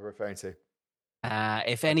know what you're referring to.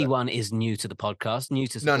 If anyone is new to the podcast, new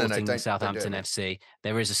to supporting Southampton FC,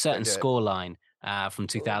 there is a certain scoreline from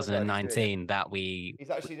 2019 that we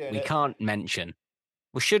can't mention.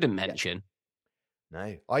 We shouldn't mention.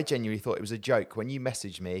 No, I genuinely thought it was a joke when you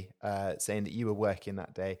messaged me saying that you were working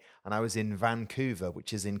that day and I was in Vancouver,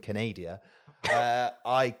 which is in Canada.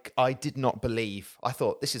 I did not believe. I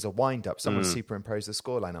thought this is a wind-up. Someone superimposed the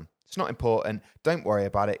scoreline on. It's not important. Don't worry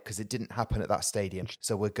about it because it didn't happen at that stadium.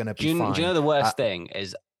 So we're going to be fine. Do you know the worst thing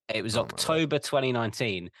is it was October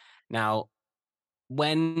 2019. Now,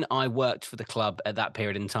 when I worked for the club at that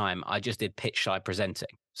period in time, I just did pitch side presenting.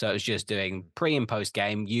 So it was just doing pre and post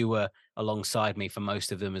game. You were alongside me for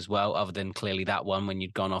most of them as well, other than clearly that one when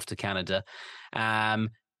you'd gone off to Canada.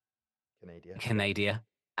 Canada.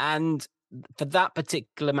 And for that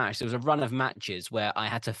particular match, there was a run of matches where I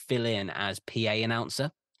had to fill in as PA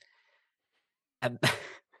announcer. And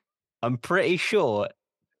I'm pretty sure,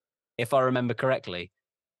 if I remember correctly,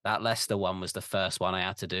 that Leicester one was the first one I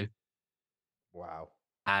had to do. Wow.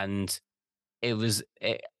 And it's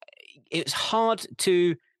hard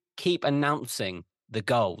to keep announcing the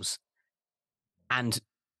goals and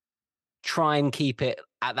try and keep it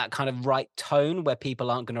at that kind of right tone where people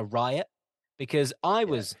aren't going to riot, because I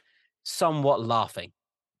was somewhat laughing.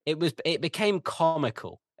 It became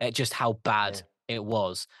comical at just how bad it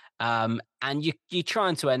was. And you're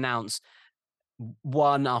trying to announce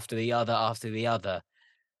one after the other.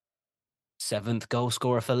 7th goal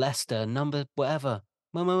scorer for Leicester, number whatever.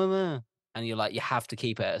 And you're like, you have to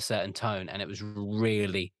keep it at a certain tone. And it was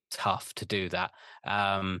really tough to do that.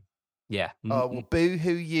 Oh, well,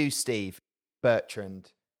 boo-hoo you, Steve.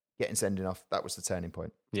 Bertrand getting sending off. That was the turning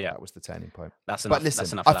point. Yeah. That was the turning point. That's enough. But listen,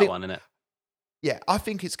 that's enough for that one, isn't it? Yeah, I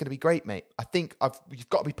think it's going to be great, mate. I think you've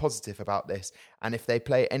got to be positive about this. And if they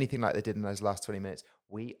play anything like they did in those last 20 minutes,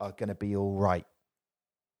 we are going to be all right.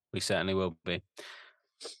 We certainly will be.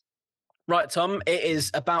 Right, Tom, it is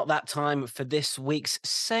about that time for this week's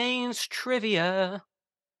Saints Trivia.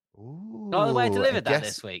 Ooh, Not the way I delivered that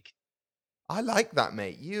this week. I like that,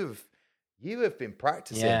 mate. You have been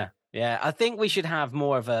practicing. Yeah, Yeah, I think we should have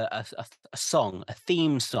more of a song, a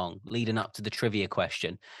theme song leading up to the trivia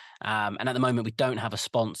question. And at the moment, we don't have a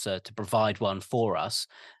sponsor to provide one for us.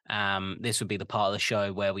 This would be the part of the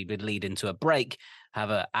show where we would lead into a break,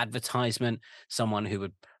 have an advertisement, someone who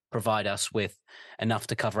would provide us with enough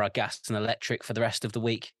to cover our gas and electric for the rest of the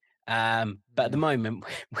week. But at the moment,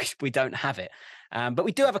 we don't have it. But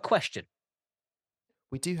we do have a question.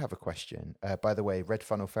 We do have a question. By the way, Red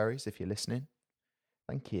Funnel Ferries, if you're listening,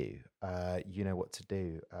 thank you. You know what to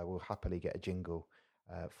do. We'll happily get a jingle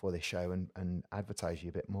for this show and advertise you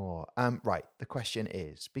a bit more. Right. The question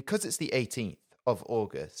is, because it's the 18th of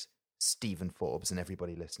August, Stephen Forbes and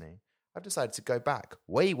everybody listening, I've decided to go back,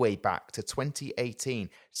 way back to 2018.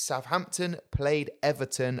 Southampton played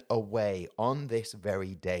Everton away on this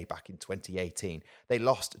very day back in 2018. They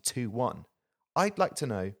lost 2-1. I'd like to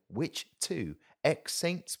know which two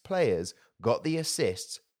ex-Saints players got the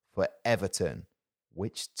assists for Everton.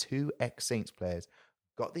 Which two ex-Saints players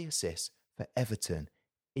got the assists for Everton?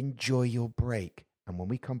 Enjoy your break. And when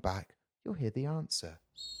we come back, you'll hear the answer.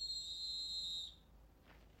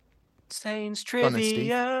 Saints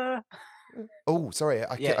trivia. Oh, sorry.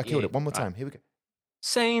 I killed it. One more time. Here we go.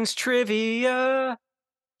 Saints trivia.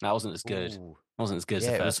 That wasn't as good. Ooh. Wasn't as good as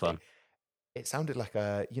the first one. It sounded like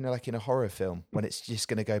like in a horror film when it's just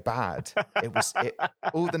going to go bad.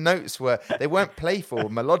 All the notes they weren't playful or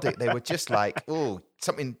melodic. They were just like, oh,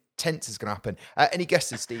 something tense is going to happen. Any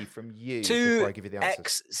guesses, Steve, from you before I give you the answers?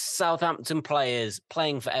 Ex-Southampton players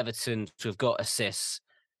playing for Everton to have got assists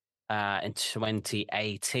in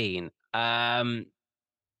 2018. I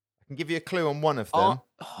can give you a clue on one of them.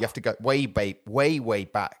 You have to go way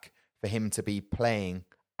back for him to be playing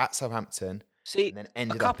at Southampton. See, and then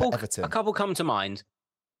ended up at Everton. A couple come to mind.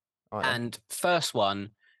 Right, and first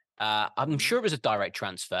one, I'm sure it was a direct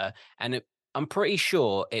transfer, and I'm pretty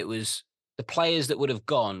sure it was the players that would have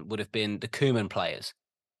gone would have been the Koeman players.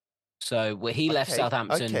 So he left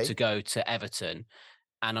Southampton to go to Everton,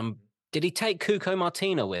 and did he take Cuco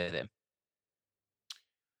Martina with him?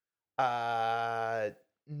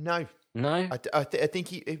 No. No, I think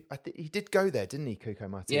he did go there, didn't he, Cuco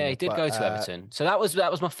Martina? Yeah, he did go to Everton. So that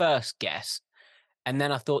was my first guess, and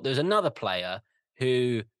then I thought there was another player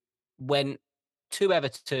who went to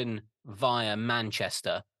Everton via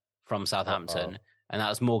Manchester from Southampton, and that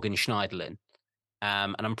was Morgan Schneiderlin.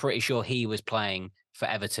 And I'm pretty sure he was playing for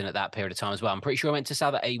Everton at that period of time as well. I'm pretty sure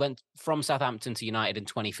he went from Southampton to United in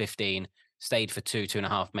 2015, stayed for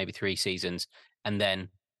 2.5, maybe 3 seasons, and then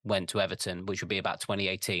went to Everton, which would be about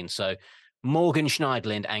 2018. So Morgan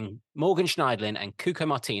Schneiderlin and Cuco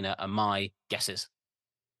Martina are my guesses.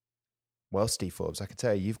 Well, Steve Forbes, I can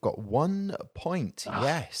tell you've got 1 point.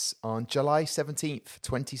 Yes. On July 17th,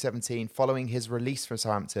 2017, following his release from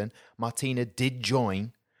Southampton, Martina did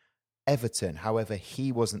join Everton. However,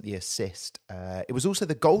 he wasn't the assist. It was also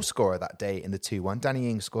the goal scorer that day in the 2-1. Danny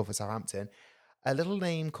Ings scored for Southampton. A little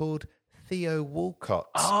name called Theo Walcott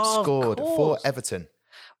scored for Everton,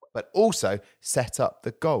 but also set up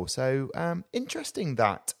the goal. So interesting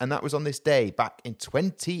that. And that was on this day back in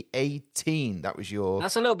 2018. That was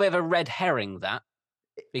That's a little bit of a red herring, that,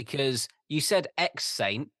 because you said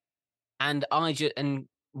ex-Saint, and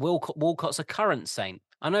Walcott's a current Saint.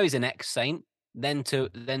 I know he's an ex-Saint, then to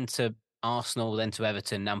Arsenal, then to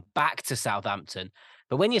Everton, now back to Southampton.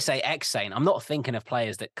 But when you say ex-Saint, I'm not thinking of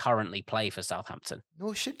players that currently play for Southampton.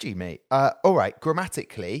 Nor should you, mate. All right,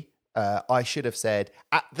 grammatically, I should have said,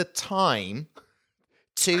 at the time,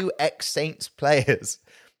 2 ex-Saints players.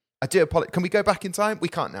 I do apologize. Can we go back in time? We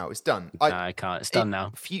can't now. It's done. No, I can't. It's done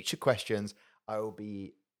now. Future questions, I will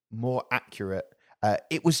be more accurate.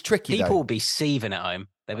 It was tricky, People will be seething at home.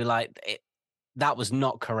 They'll be like, that was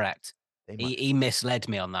not correct. He misled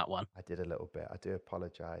me on that one. I did a little bit. I do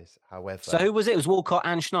apologise. However... So who was it? It was Walcott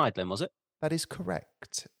and Schneiderlin, was it? That is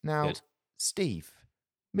correct. Now, Good. Steve,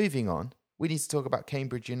 moving on, we need to talk about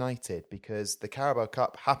Cambridge United because the Carabao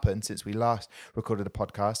Cup happened since we last recorded a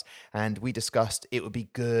podcast, and we discussed it would be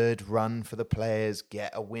good run for the players,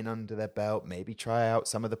 get a win under their belt, maybe try out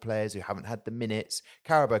some of the players who haven't had the minutes.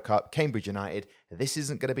 Carabao Cup, Cambridge United. This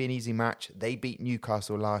isn't going to be an easy match. They beat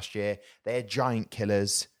Newcastle last year. They're giant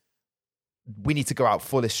killers. We need to go out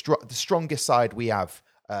for the strongest side we have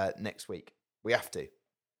next week. We have to.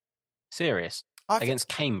 Serious? Against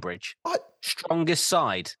Cambridge? Strongest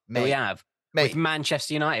side that we have? With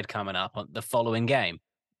Manchester United coming up on the following game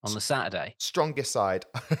on the Saturday. Strongest side.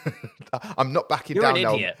 I'm not backing You're down. You're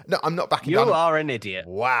an idiot. No, I'm not backing down. You are an idiot.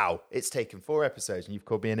 Wow. It's taken 4 episodes and you've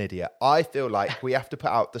called me an idiot. I feel like we have to put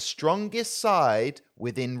out the strongest side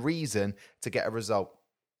within reason to get a result.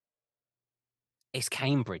 It's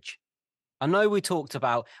Cambridge. I know we talked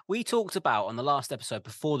about on the last episode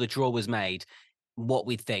before the draw was made what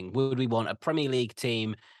we think. Would we want a Premier League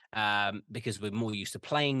team because we're more used to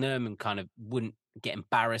playing them and kind of wouldn't get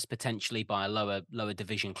embarrassed potentially by a lower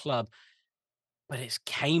division club? But it's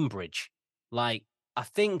Cambridge. Like, I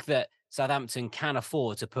think that Southampton can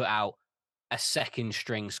afford to put out a second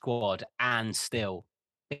string squad and still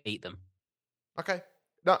beat them. Okay.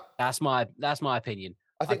 No, that's my opinion.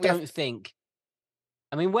 I think.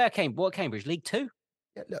 I mean, what Cambridge? League Two?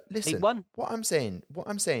 Yeah, look, listen. League One? What I'm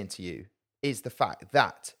saying to you is the fact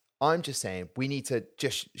that I'm just saying we need to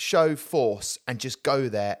just show force and just go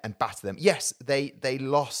there and batter them. Yes, they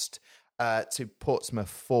lost to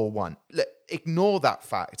Portsmouth 4-1. Look, ignore that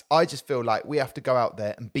fact. I just feel like we have to go out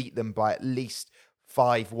there and beat them by at least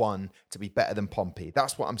 5-1 to be better than Pompey.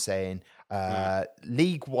 That's what I'm saying.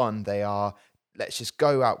 League One, they are. Let's just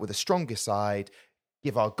go out with the strongest side,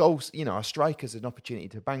 give our goals, our strikers an opportunity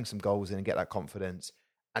to bang some goals in and get that confidence,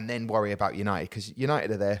 and then worry about United, because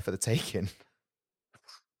United are there for the taking.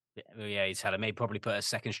 Yeah, he's telling me probably put a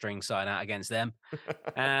second string side out against them.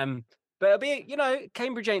 But it'll be,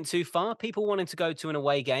 Cambridge ain't too far. People wanting to go to an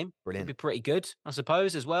away game. Brilliant. It'd be pretty good, I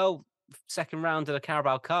suppose, as well. Second round of the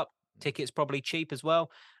Carabao Cup. Tickets probably cheap as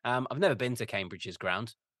well. I've never been to Cambridge's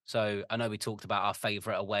ground, so I know we talked about our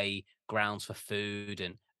favourite away grounds for food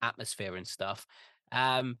and atmosphere and stuff.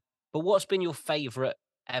 But what's been your favourite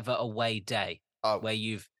ever away day where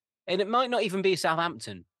and it might not even be a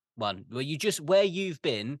Southampton one, where you've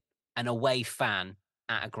been an away fan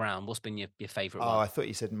at a ground? What's been your favourite one? I thought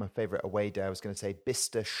you said my favourite away day. I was going to say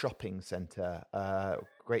Bicester Shopping Centre.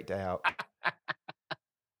 Great day out.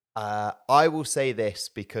 I will say this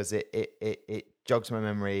because it jogs my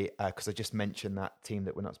memory because I just mentioned that team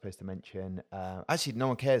that we're not supposed to mention. Actually, no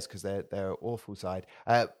one cares because they're an awful side.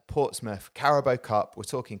 Portsmouth, Carabao Cup. We're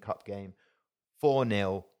talking cup game.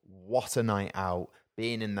 4-0. What a night out.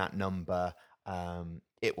 Being in that number.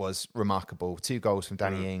 It was remarkable. 2 goals from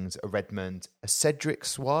Danny Ings, a Redmond, a Cedric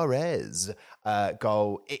Suarez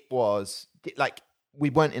goal. It was like we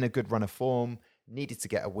weren't in a good run of form, needed to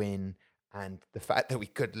get a win. And the fact that we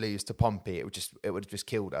could lose to Pompey, it would have just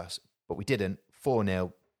killed us. But we didn't.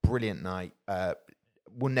 4-0, brilliant night.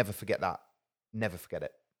 We'll never forget that. Never forget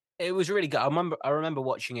it. It was really good. I remember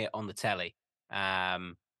watching it on the telly,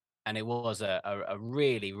 and it was a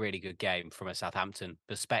really, really good game from a Southampton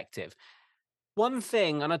perspective. One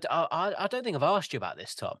thing, and I don't think I've asked you about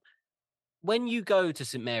this, Tom. When you go to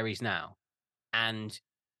St Mary's now, and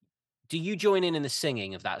do you join in the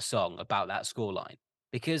singing of that song about that scoreline?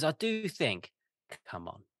 Because I do think, come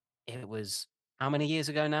on, it was how many years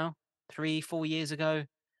ago now? 3-4 years ago?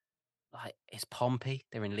 Like, it's Pompey.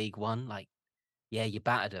 They're in League One. Like, yeah, you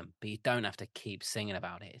battered them, but you don't have to keep singing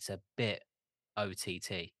about it. It's a bit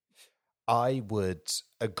OTT. I would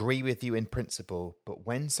agree with you in principle, but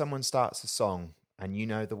when someone starts a song and you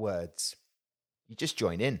know the words, you just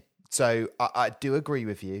join in. So I do agree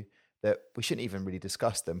with you that we shouldn't even really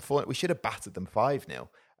discuss them. We should have battered them 5-0.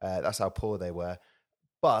 That's how poor they were.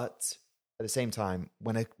 But at the same time,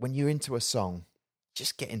 when you're into a song,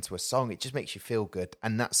 just get into a song. It just makes you feel good.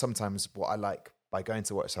 And that's sometimes what I like by going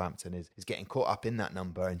to watch Southampton is getting caught up in that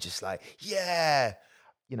number and just like, yeah,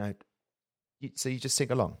 so you just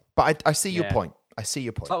sing along. But I see your point. I see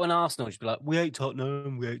your point. It's like when Arsenal just be like, we hate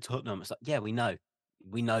Tottenham. It's like, yeah, we know.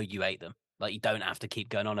 We know you hate them. Like, you don't have to keep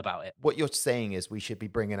going on about it. What you're saying is we should be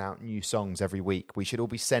bringing out new songs every week. We should all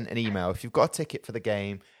be sent an email. If you've got a ticket for the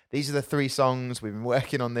game, these are the 3 songs. We've been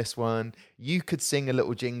working on this one. You could sing a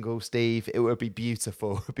little jingle, Steve. It would be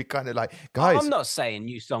beautiful. It would be kind of like, guys. I'm not saying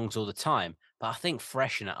new songs all the time, but I think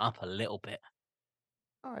freshen it up a little bit.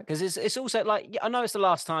 All right. Because it's also like, I know it's the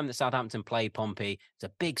last time that Southampton played Pompey. It's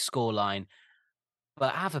a big scoreline,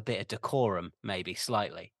 but have a bit of decorum, maybe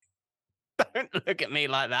slightly. Don't look at me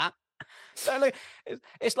like that. Don't look.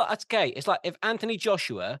 It's like, okay. It's like if Anthony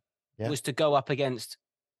Joshua was to go up against,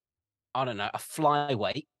 I don't know, a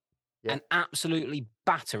flyweight and absolutely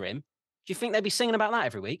batter him. Do you think they'd be singing about that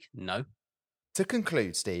every week? No. To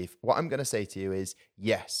conclude, Steve, what I'm going to say to you is,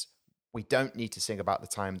 yes, we don't need to sing about the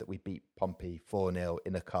time that we beat Pompey 4-0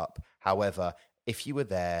 in a cup. However, if you were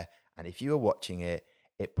there and if you were watching it,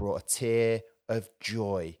 it brought a tear of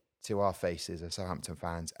joy to our faces as Southampton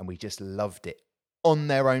fans, and we just loved it on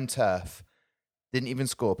their own turf. Didn't even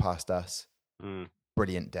score past us.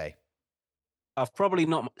 Brilliant day. I've probably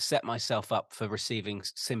not set myself up for receiving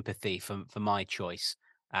sympathy for my choice.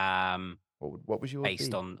 What was your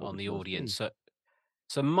based on the audience?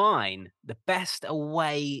 So mine, the best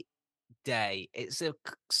away day. It's a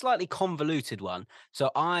slightly convoluted one.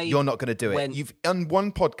 So you're not going to do it. You've on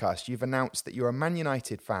one podcast, you've announced that you're a Man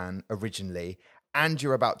United fan originally, and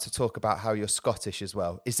you're about to talk about how you're Scottish as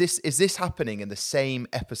well. Is this happening in the same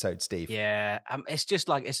episode, Steve? Yeah, it's just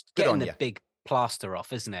like it's Good getting on the you. big plaster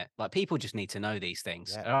off, isn't it? Like people just need to know these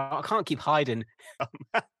things. Yeah. I can't keep hiding.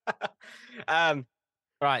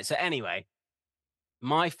 Right. So anyway,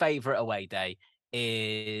 my favourite away day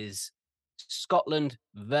is Scotland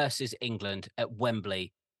versus England at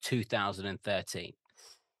Wembley 2013.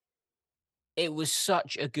 It was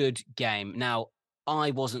such a good game. Now,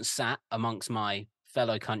 I wasn't sat amongst my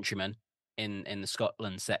fellow countrymen in the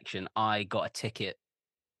Scotland section. I got a ticket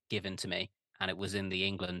given to me, and it was in the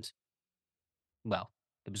England. Well,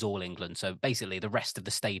 it was all England. So basically, the rest of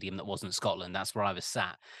the stadium that wasn't Scotland, that's where I was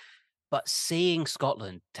sat. But seeing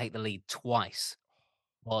Scotland take the lead twice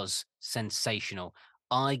was sensational.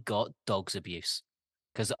 I got dog's abuse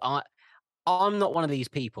because I'm not one of these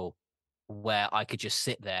people where I could just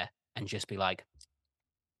sit there and just be like,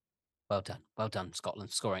 well done,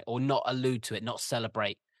 Scotland scoring, or not allude to it, not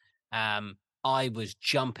celebrate. I was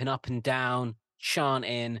jumping up and down,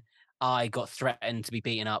 chanting. I got threatened to be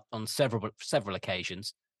beaten up on several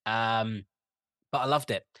occasions, but I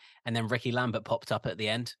loved it. And then Ricky Lambert popped up at the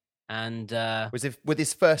end, and Was it with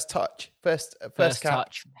his first touch, first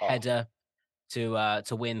touch header to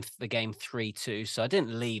win the game 3-2. So I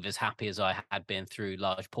didn't leave as happy as I had been through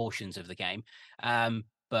large portions of the game,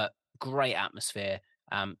 but great atmosphere.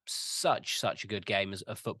 Such a good game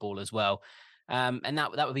of football as well, and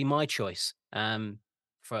that would be my choice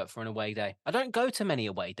for an away day. I don't go to many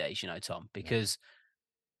away days, Tom, because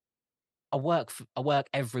I work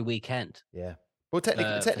every weekend. Yeah. Well,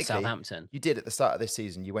 technically, for Southampton, you did at the start of this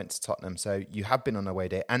season. You went to Tottenham, so you have been on away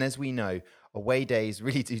day. And as we know, away days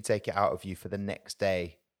really do take it out of you for the next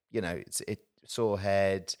day. It's sore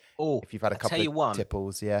head. Oh, if you've had a couple of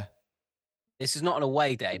tipples, yeah. This is not an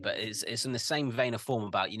away day, but it's in the same vein of form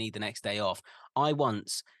about you need the next day off. I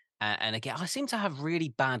once, and again, I seem to have really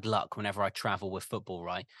bad luck whenever I travel with football,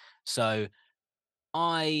 right? So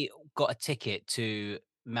I got a ticket to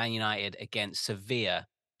Man United against Sevilla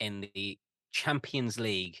in the Champions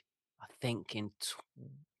League, I think in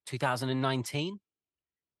 2019.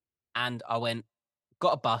 And I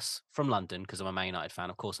got a bus from London because I'm a Man United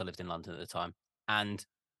fan. Of course, I lived in London at the time. And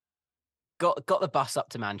got the bus up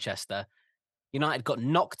to Manchester. United got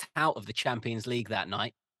knocked out of the Champions League that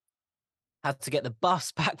night. Had to get the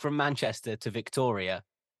bus back from Manchester to Victoria.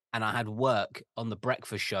 And I had work on the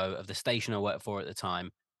breakfast show of the station I worked for at the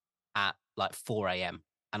time at like 4 a.m.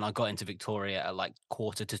 And I got into Victoria at like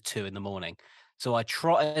 1:45 in the morning. So I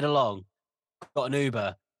trotted along, got an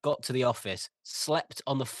Uber, got to the office, slept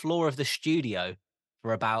on the floor of the studio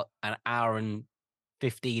for about an hour and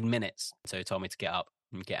 15 minutes. So he told me to get up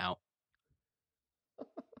and get out.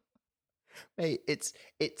 Mate, it's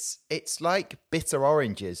like bitter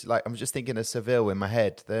oranges. Like I'm just thinking of Seville in my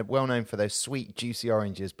head. They're well known for those sweet, juicy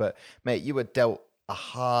oranges. But mate, you were dealt a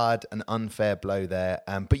hard and unfair blow there.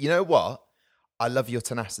 But you know what? I love your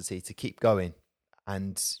tenacity to keep going.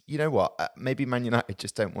 And you know what? Maybe Man United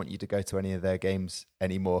just don't want you to go to any of their games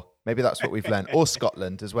anymore. Maybe that's what we've learned. Or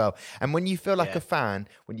Scotland as well. And when you feel like a fan,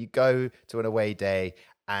 when you go to an away day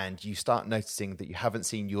and you start noticing that you haven't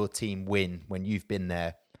seen your team win when you've been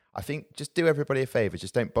there, I think just do everybody a favour.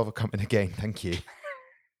 Just don't bother coming again. Thank you.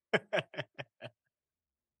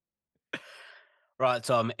 Right,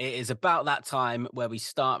 Tom. It is about that time where we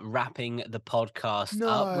start wrapping the podcast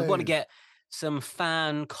up. We want to get some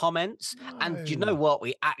fan comments. No. And you know what?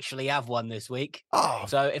 We actually have one this week. Oh.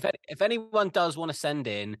 So if anyone does want to send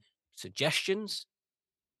in suggestions,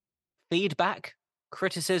 feedback,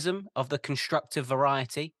 criticism of the constructive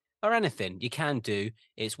variety, or anything, you can do.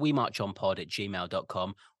 It's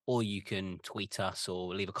wemarchonpod@gmail.com. Or you can tweet us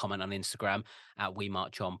or leave a comment on Instagram at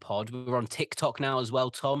WeMarchOnPod. We're on TikTok now as well,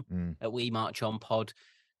 Tom, at WeMarchOnPod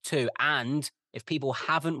too. And if people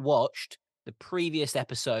haven't watched the previous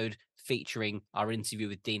episode featuring our interview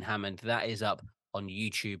with Dean Hammond, that is up on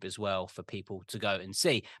YouTube as well for people to go and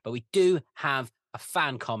see. But we do have a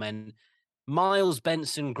fan comment. Miles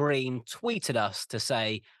Benson Green tweeted us to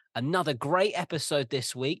say, another great episode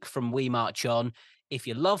this week from We March On. If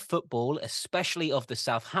you love football, especially of the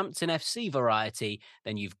Southampton FC variety,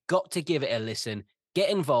 then you've got to give it a listen, get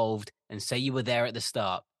involved, and say you were there at the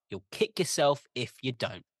start. You'll kick yourself if you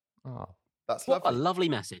don't. Oh, that's lovely. What a lovely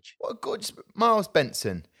message. What a gorgeous... Miles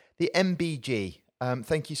Benson, the MBG.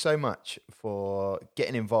 Thank you so much for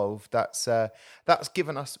getting involved. That's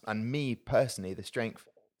given us, and me personally, the strength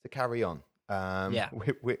to carry on.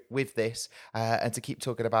 With this and to keep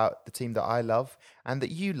talking about the team that I love and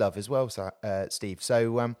that you love as well, Steve.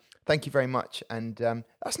 So thank you very much. And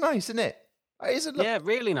that's nice, isn't it? Yeah,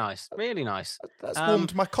 really nice. Really nice. That's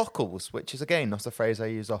warmed my cockles, which is, again, not a phrase I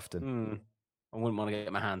use often. I wouldn't want to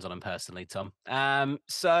get my hands on him personally, Tom.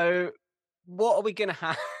 So what are we going to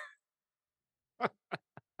have?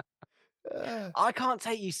 I can't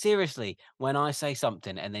take you seriously when I say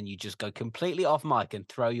something and then you just go completely off mic and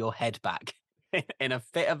throw your head back in a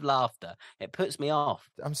fit of laughter. It puts me off.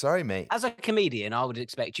 I'm sorry, mate. As a comedian, I would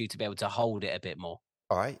expect you to be able to hold it a bit more.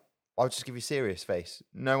 All right. I'll just give you serious face.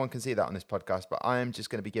 No one can see that on this podcast, but I am just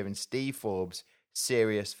going to be giving Steve Forbes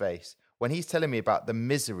serious face. When he's telling me about the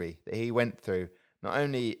misery that he went through, not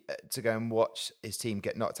only to go and watch his team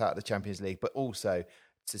get knocked out of the Champions League, but also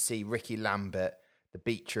to see Ricky Lambert, the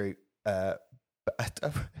beetroot.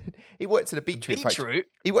 He worked in a beetroot factory.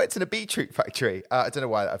 He worked in a beetroot factory. I don't know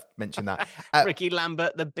why I've mentioned that. Ricky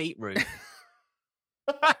Lambert, the beetroot.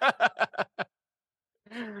 That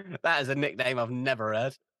is a nickname I've never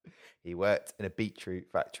heard. He worked in a beetroot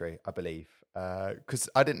factory, I believe. Because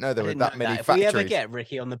I didn't know there were that many factories. If we ever get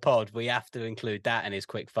Ricky on the pod, we have to include that in his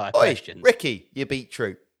quick fire questions. Ricky, you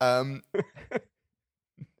beetroot.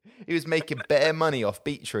 He was making bare money off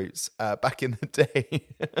beetroots back in the day.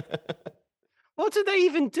 What did they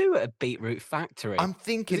even do at a beetroot factory? I'm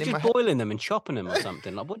thinking just boiling them and chopping them or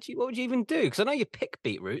something. Like, what would you even do? Because I know you pick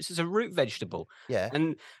beetroots. It's a root vegetable. Yeah,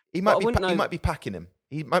 and he might be packing them.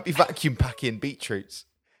 He might be vacuum packing beetroots.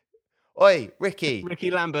 Oi, Ricky.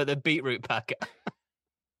 Ricky Lambert, the beetroot packer.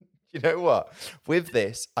 You know what? With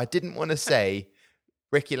this, I didn't want to say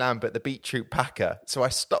Ricky Lambert, the beetroot packer, so I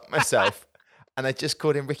stopped myself and I just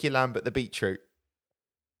called him Ricky Lambert, the beetroot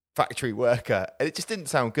factory worker, and it just didn't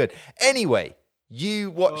sound good. Anyway,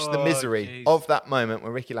 you watched the misery of that moment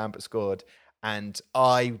when Ricky Lambert scored, and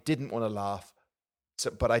I didn't want to laugh,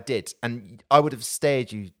 but I did, and I would have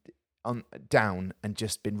stared you down and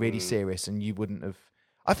just been really serious, and you wouldn't have.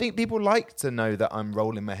 I think people like to know that I'm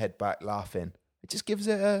rolling my head back laughing. It just gives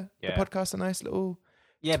the podcast a nice little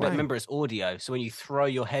twang. But remember, it's audio, so when you throw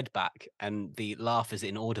your head back and the laugh is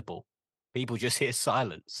inaudible, people just hear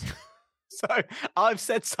silence. So I've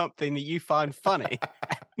said something that you find funny,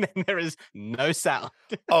 and then there is no sound.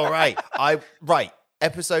 All right.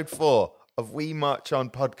 Episode 4 of We March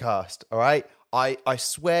On podcast. All right. I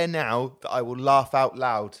swear now that I will laugh out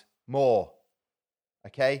loud more.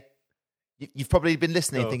 Okay. You've probably been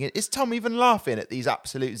listening thinking, is Tom even laughing at these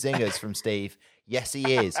absolute zingers from Steve? Yes,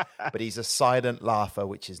 he is. But he's a silent laugher,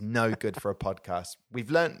 which is no good for a podcast. We've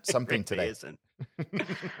learned something today. Isn't.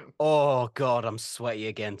 Oh, God, I'm sweaty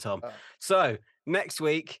again, Tom. So next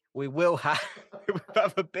week, we will have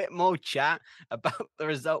a bit more chat about the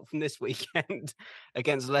result from this weekend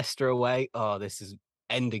against Leicester away. Oh, this is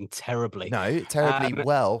ending terribly. No, terribly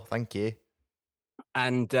well. Thank you.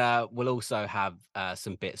 And we'll also have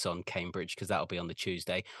some bits on Cambridge because that'll be on the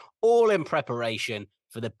Tuesday, all in preparation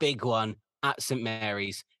for the big one at St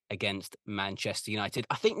Mary's against Manchester United.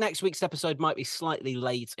 I think next week's episode might be slightly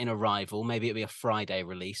late in arrival. Maybe it'll be a Friday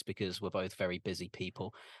release because we're both very busy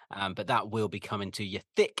people. But that will be coming to you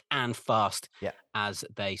thick and fast, as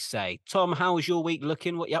they say. Tom, how is your week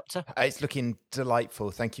looking? What you up to? It's looking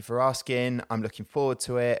delightful. Thank you for asking. I'm looking forward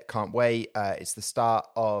to it. Can't wait. It's the start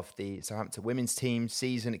of the Southampton women's team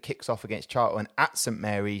season. It kicks off against Charlton at St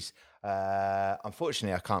Mary's.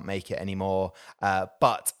 Unfortunately, I can't make it anymore,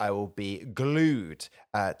 but I will be glued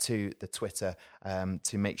to the Twitter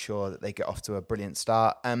to make sure that they get off to a brilliant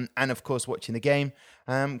start. And of course, watching the game.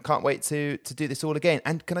 Can't wait to do this all again.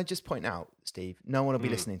 And can I just point out, Steve, no one will be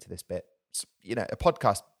listening to this bit. You know, a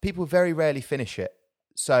podcast, people very rarely finish it.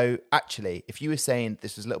 So actually, if you were saying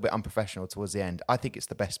this was a little bit unprofessional towards the end, I think it's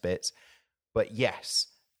the best bits. But yes,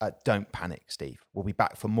 don't panic, Steve. We'll be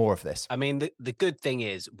back for more of this. I mean, the good thing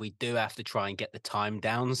is we do have to try and get the time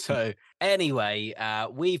down. So anyway,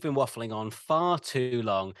 we've been waffling on far too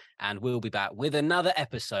long, and we'll be back with another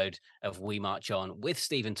episode of We March On with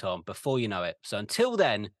Steve and Tom before you know it. So until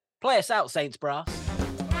then, play us out, Saints Brass.